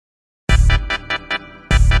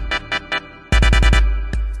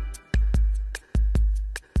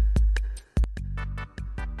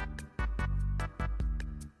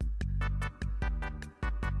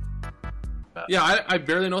map. Yeah, I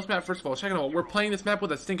barely know this map. First of all, second of all, we're playing this map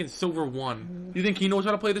with a stinking silver 1. You think he knows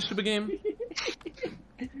how to play this stupid game?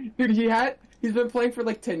 Dude, he's been playing for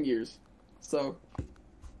like 10 years. So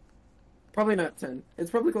probably not 10.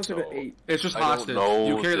 It's probably closer to 8. It's just hostage.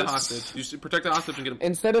 You carry the hostage. You protect the hostage and get him.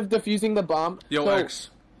 Instead of defusing the bomb, Yo, so X.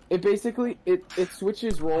 It basically it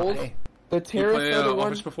switches roles. Hi. The terrorists You play are the one.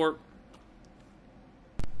 Office before?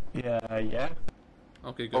 Yeah.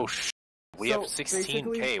 Okay, good. Oh we have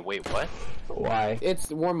 16k. Wait, what? Why? It's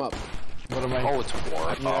warm up. What am I? Oh, it's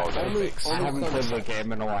war. Yeah, Oh, that makes I sense. haven't played the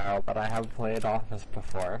game in a while, but I have played Office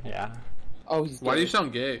before. Yeah. Oh, he's Why do gay. you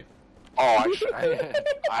sound gay? Oh,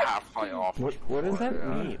 I have to play off. What does that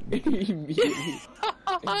mean?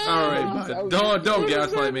 Alright, bud. Don't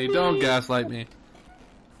gaslight me. Don't gaslight me.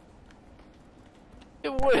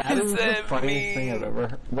 What That is does the that funniest thing I've ever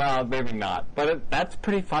heard. Well, maybe not, but that's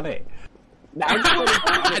pretty funny.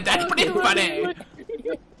 That's pretty funny.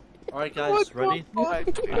 Alright guys, ready? Oh,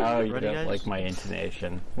 you Ready, don't guys? like my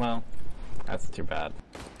intonation. Well, that's too bad.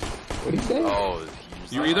 What do you say? Oh,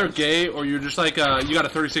 You're either gay or you're just like, you got a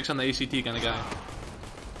 36 on the ACT kind of guy.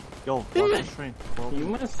 Yo, watch the stream. You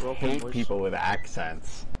must hate people with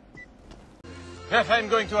accents. If I'm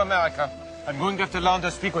going to America, I'm going to have to learn to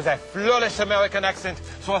speak with a flawless American accent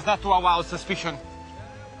so as not to arouse suspicion.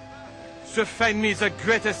 So find me the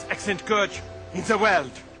greatest accent coach in the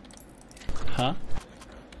world. Huh?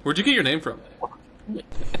 Where'd you get your name from?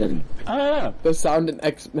 The sound an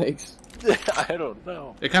X makes. I don't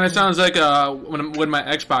know. It kind of sounds like when my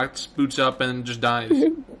Xbox boots up and just dies.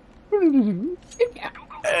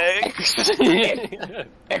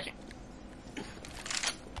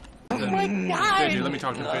 Oh my god! Let me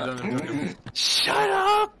talk to him. Shut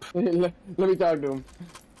up! Let me talk to him.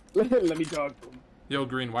 Let me talk to him. Yo,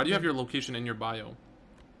 Green, why do you have your location in your bio?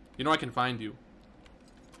 You know I can find you.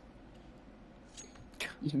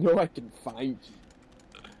 You know I can find you.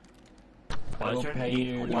 I'll pay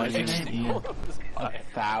you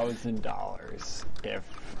 $1,000 if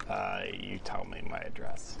you tell me my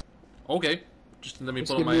address. Okay. Just let me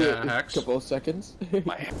Just pull up give my me a hacks. couple of seconds.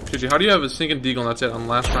 Gigi, how do you have a sinking deagle and that's it on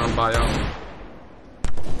last round bio?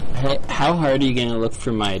 Hey, how hard are you gonna look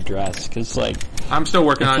for my address? Cause like, I'm still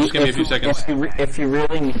working on it, just give me a few seconds. If you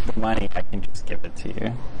really need the money, I can just give it to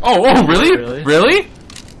you. Oh, really? Really?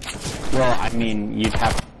 Well, I mean, you'd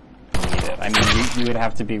have to need it. I mean, you would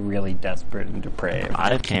have to be really desperate and depraved.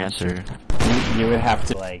 I have cancer. You would have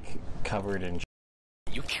to, like, covered in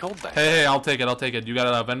You killed that. Hey, I'll take it. You got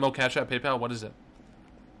a Venmo, Cash App, PayPal? What is it?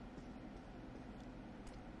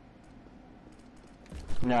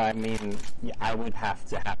 No, I mean, I would have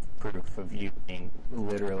to have proof of you being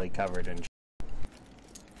literally covered in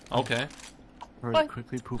Okay. Alright,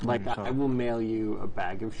 quickly poop on Like, yourself. I will mail you a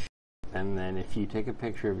bag of and then if you take a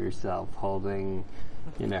picture of yourself holding,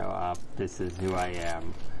 you know, this is who I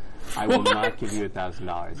am, I will not give you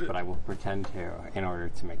 $1,000, but I will pretend to in order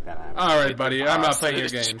to make that happen. Alright, buddy. I'm not playing your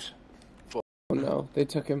games. Oh no, they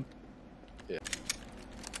took him. Yeah.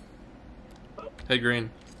 Hey, Green.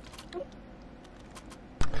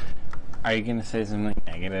 Are you gonna say something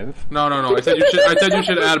negative? No. I said you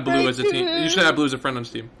should add Blue as a team. You should add Blue as a friend on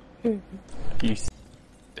Steam. You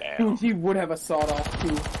Damn. He would have a sawed-off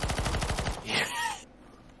too.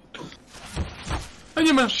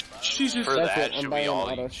 Jesus. For That's that, it, I'm should we buying all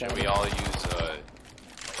auto use shotties.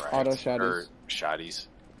 Auto shotties. or shotties?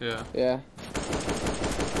 Yeah. Yeah.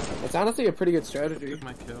 It's honestly a pretty good strategy Took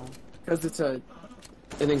my kill. because it's an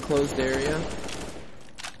enclosed area.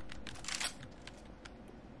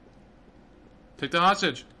 Take the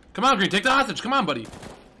hostage. Come on, Green. Take the hostage. Come on, buddy.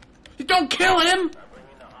 You don't kill him.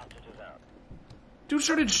 Dude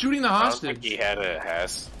started shooting the I don't hostage. think he had a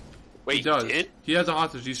has. Wait, He does. did? He has a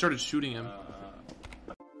hostage. He started shooting him.